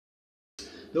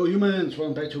Hello humans,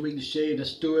 welcome back to Weekly Shade.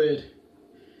 Let's do it.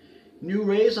 New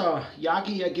razor,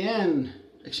 Yaqi again.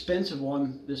 Expensive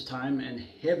one this time and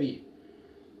heavy.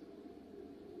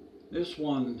 This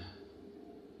one,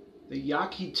 the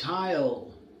Yaqi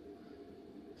Tile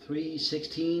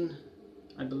 316,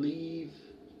 I believe,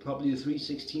 probably a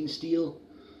 316 steel.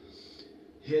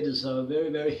 Head is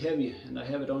very heavy, and I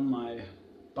have it on my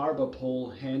barber pole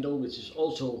handle, which is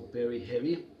also very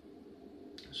heavy.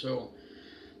 So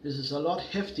this is a lot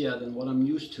heftier than what I'm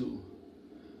used to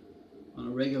on a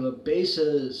regular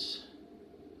basis.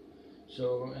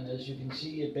 So, and as you can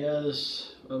see, it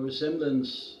bears a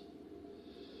resemblance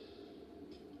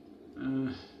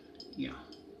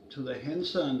to the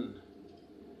Henson.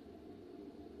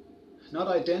 Not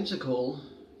identical,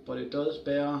 but it does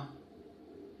bear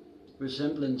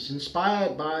resemblance,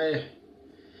 inspired by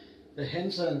the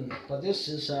Henson. But this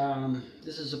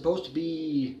is supposed to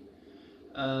be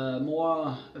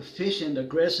more efficient,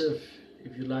 aggressive,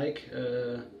 if you like,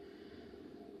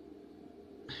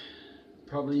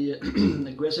 probably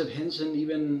aggressive Henson,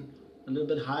 even a little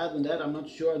bit higher than that. I'm not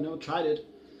sure, I've never tried it.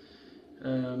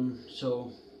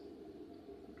 So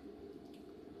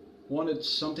wanted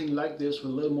something like this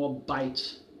with a little more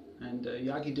bite, and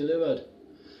Yaqi delivered.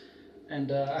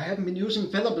 And I haven't been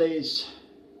using feather blades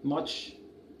much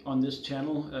on this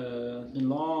channel. Been a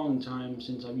long time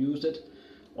since I've used it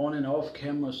on and off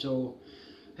camera, so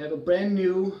I have a brand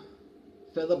new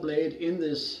feather blade in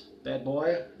this bad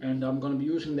boy, and I'm going to be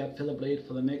using that feather blade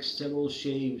for the next several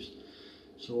shaves.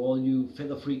 So all you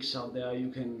feather freaks out there,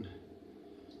 you can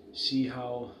see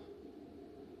how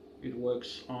it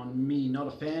works on me. Not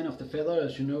a fan of the feather,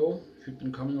 as you know, if you've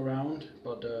been coming around,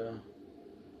 but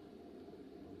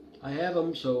I have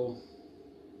them, so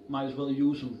might as well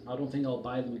use them. I don't think I'll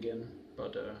buy them again,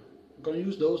 but I'm going to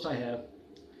use those I have.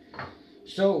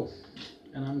 So,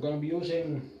 and I'm going to be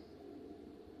using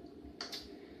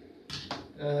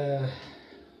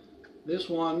this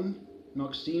one,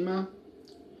 Noxema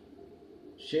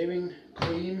shaving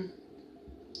cream,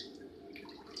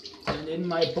 and in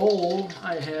my bowl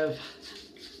I have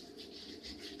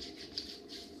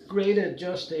grated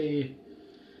just a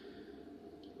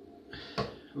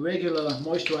regular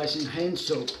moisturizing hand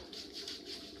soap.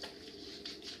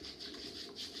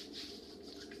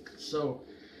 So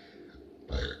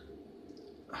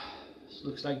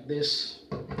looks like this.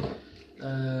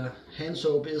 Hand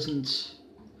soap isn't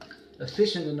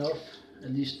efficient enough,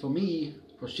 at least for me,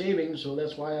 for shaving, so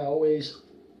that's why I always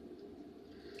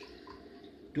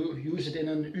do use it in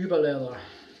an überlather.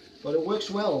 But it works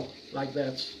well like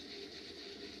that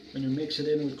when you mix it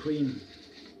in with cream.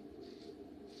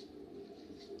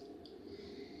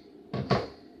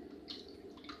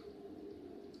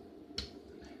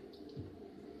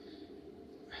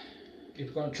 If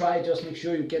you're gonna try it, just make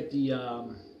sure you get the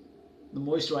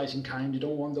moisturizing kind. You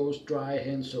don't want those dry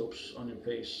hand soaps on your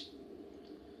face.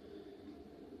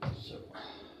 So,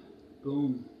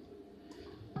 boom.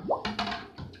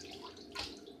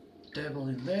 Dabble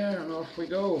in there and off we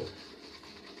go.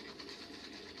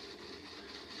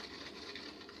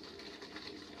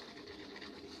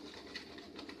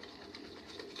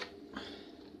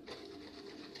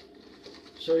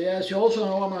 So yeah, as you also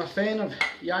know, I'm a fan of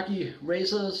Yaqi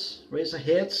razors, razor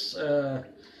heads.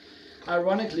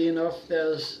 Ironically enough,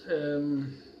 there's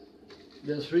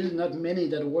really not many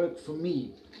that work for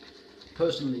me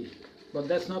personally, but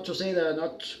that's not to say they're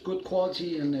not good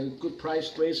quality and good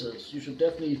priced razors. You should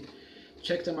definitely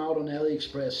check them out on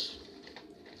AliExpress.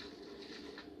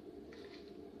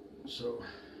 So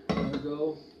there we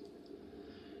go,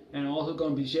 and I'm also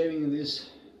going to be shaving these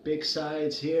big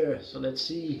sides here, so let's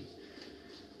see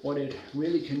what it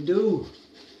really can do.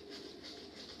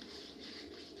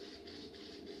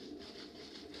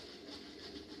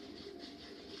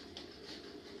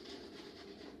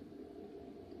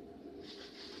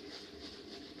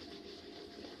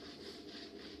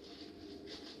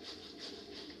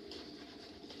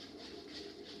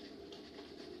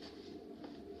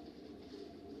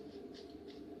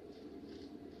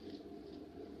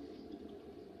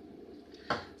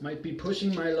 Might be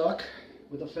pushing my luck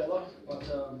with a feather, but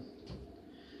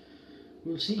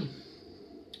we'll see.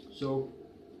 So,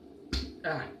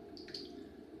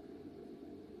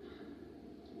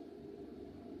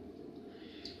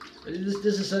 this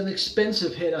is an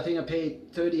expensive head. I think I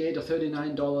paid $38 or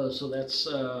 $39, so that's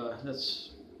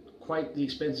quite the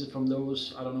expensive from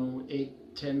those, I don't know,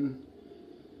 8, 10,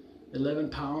 11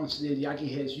 pounds the Yaqi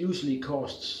heads usually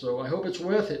cost. So I hope it's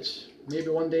worth it. Maybe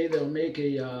one day they'll make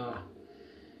a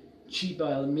cheaper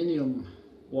aluminium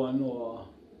one, or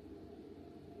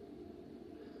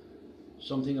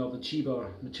something of a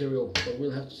cheaper material, but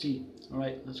we'll have to see.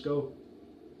 Alright, let's go.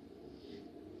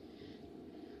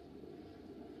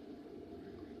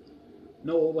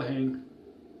 no overhang.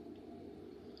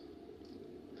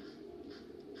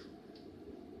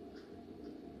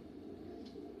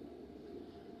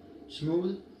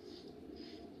 Smooth.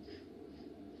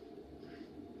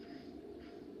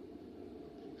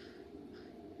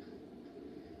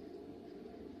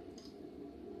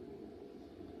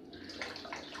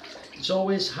 It's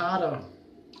always harder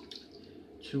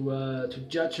to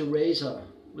judge a razor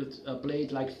with a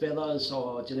blade like Feathers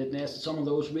or Gillette Nasty, some of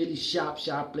those really sharp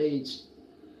blades.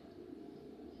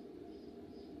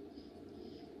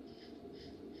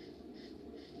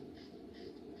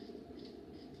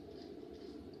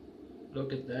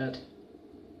 Look at that.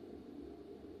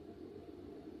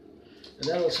 And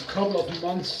that was a couple of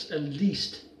months at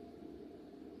least.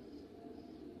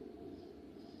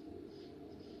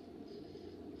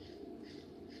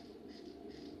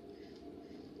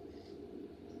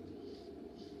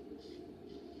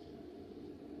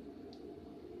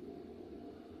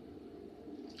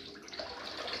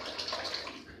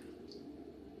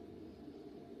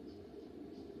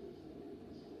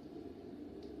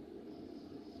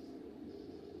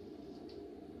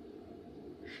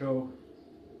 So,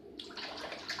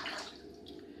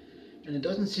 and it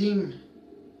doesn't seem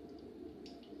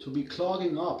to be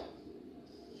clogging up.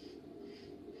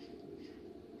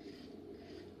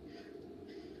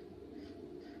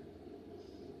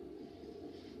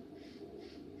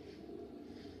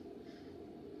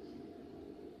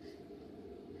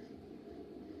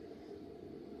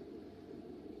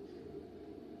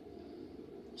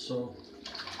 So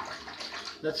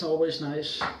that's always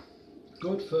nice.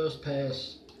 Good first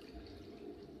pass.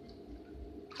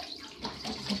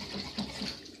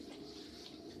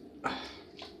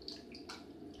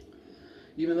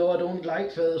 Even though I don't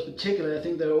like Feathers particularly, I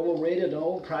think they're overrated and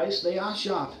overpriced. They are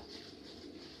sharp.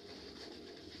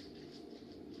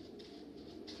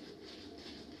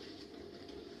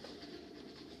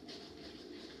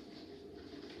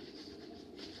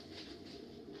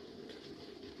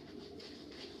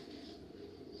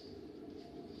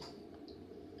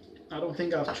 I don't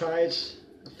think I've tried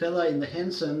a feather in the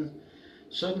Henson.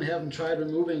 Certainly haven't tried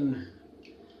removing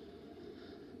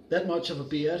that much of a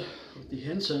beard with the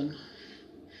Henson.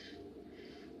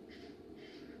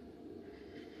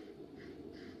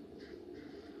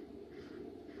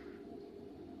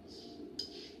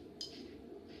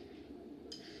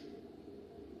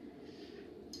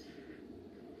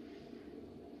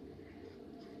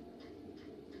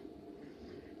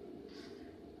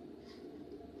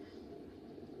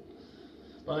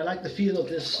 But I like the feel of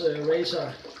this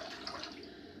razor,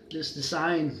 this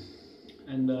design,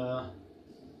 and I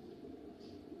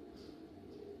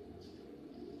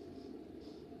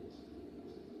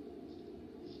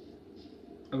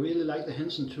really like the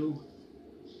Henson too.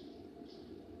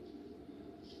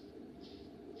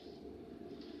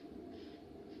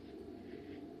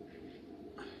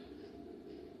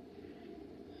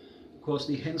 Of course,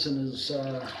 the Henson is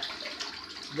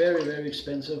very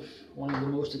expensive. One of the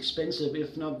most expensive,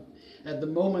 if not at the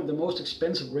moment the most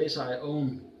expensive razor I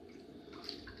own.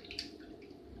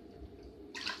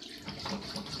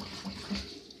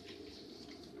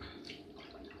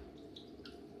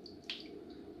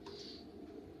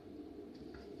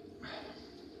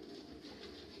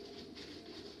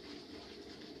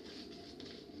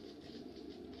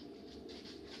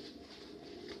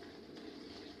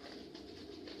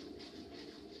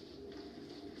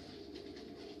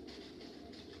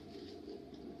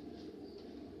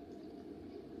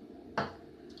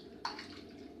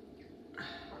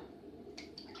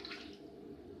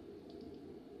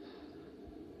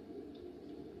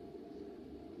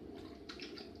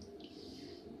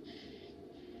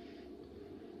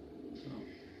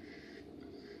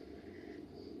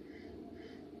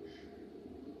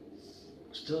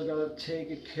 Still gotta take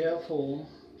it careful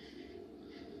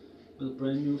with a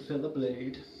brand new feather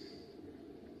blade.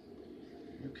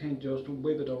 You can't just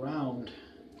whip it around.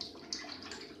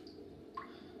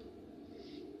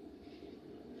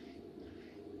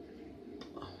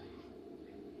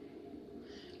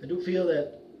 I do feel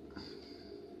that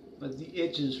the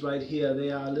edges right here, they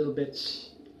are a little bit,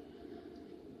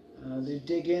 they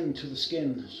dig into the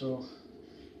skin, so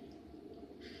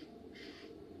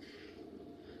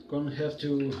gonna have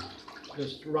to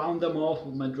just round them off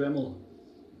with my Dremel.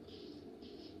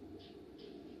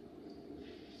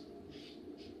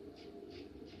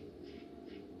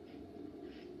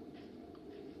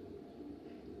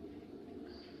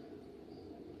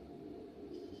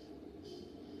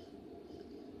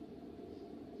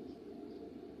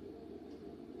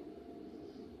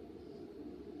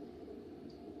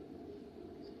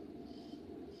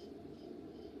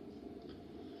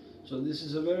 So this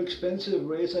is a very expensive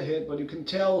razor head, but you can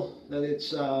tell that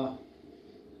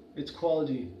it's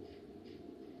quality.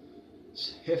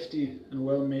 It's hefty and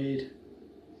well made.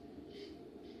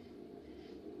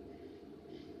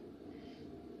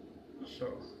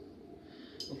 So,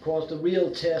 of course, the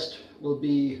real test will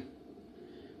be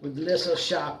with lesser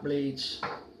sharp blades.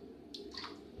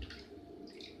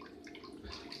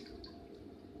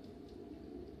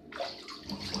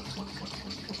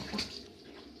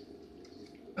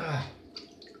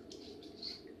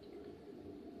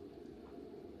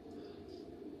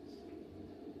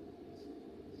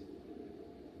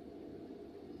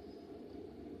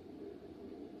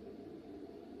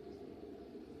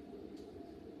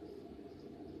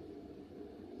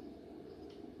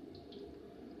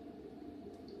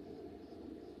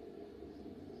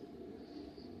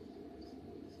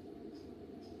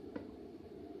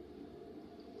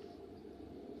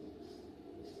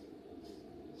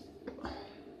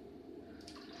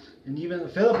 And even the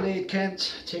feather blade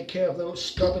can't take care of those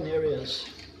stubborn areas.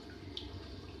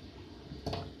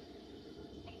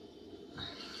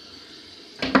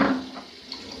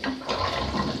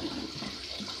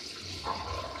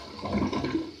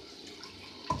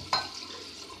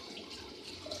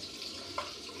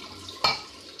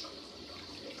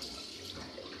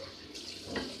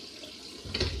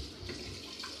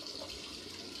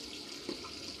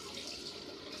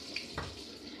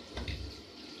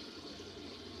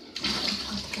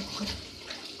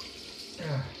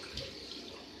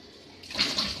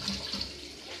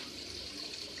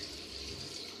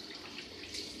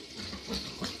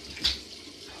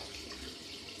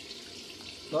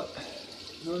 But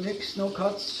no nicks, no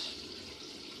cuts.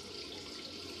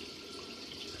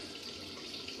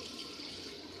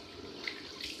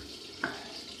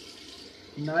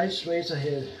 Nice razor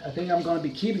head. I think I'm going to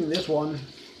be keeping this one.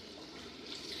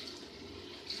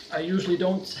 I usually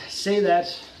don't say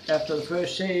that after the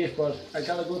first shave, but I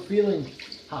got a good feeling.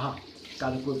 Haha,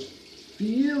 got a good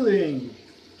feeling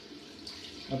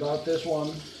about this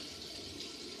one.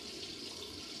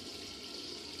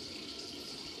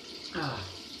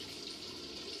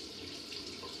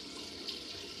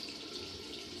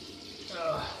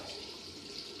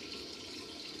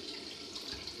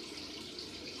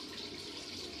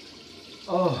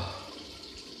 Oh,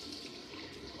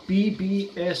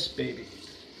 BBS baby.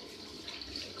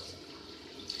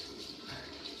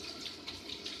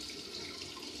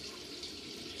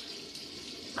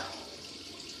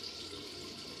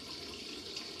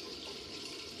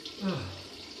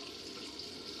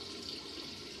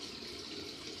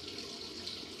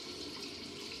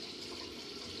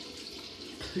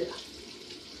 Yeah.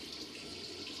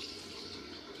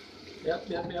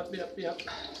 Yep.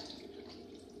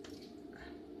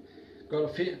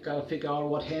 Gotta figure out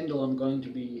what handle I'm going to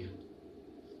be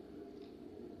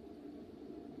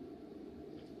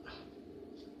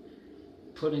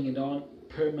putting it on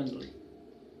permanently.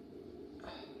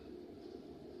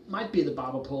 Might be the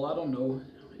barber pole, I don't know.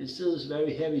 It still is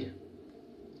very heavy.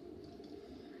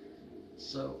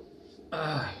 So,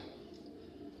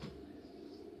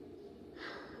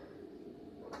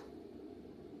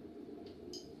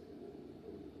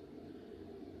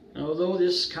 although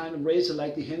this kind of razor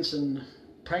like the Henson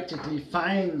practically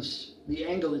finds the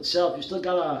angle itself, you still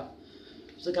gotta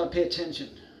pay attention.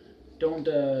 Don't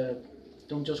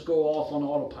just go off on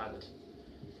autopilot,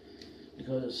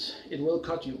 because it will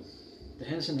cut you. The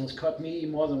Henson has cut me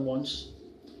more than once.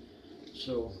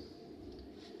 So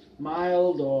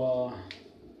mild or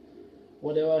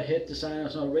whatever head design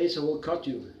on a razor will cut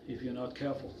you if you're not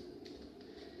careful.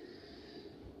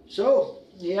 So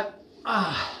yeah,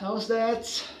 that was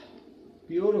that.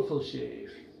 Beautiful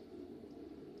shave.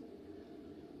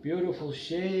 Beautiful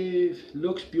shave.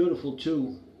 Looks beautiful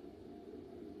too.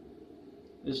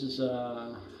 This is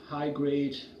a high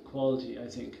grade quality, I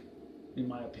think, in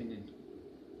my opinion.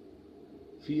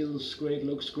 Feels great,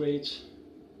 looks great.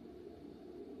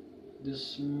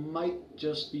 This might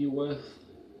just be worth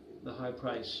the high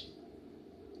price.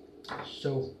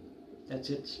 So that's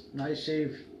it. Nice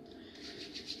shave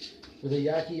with a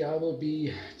Yaqi. I will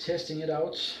be testing it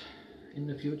out in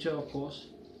the future, of course,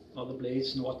 other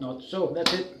blades and whatnot. So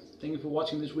that's it. Thank you for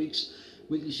watching this week's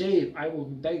weekly shave. I will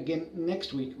be back again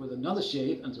next week with another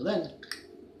shave. Until then,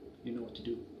 you know what to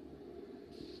do.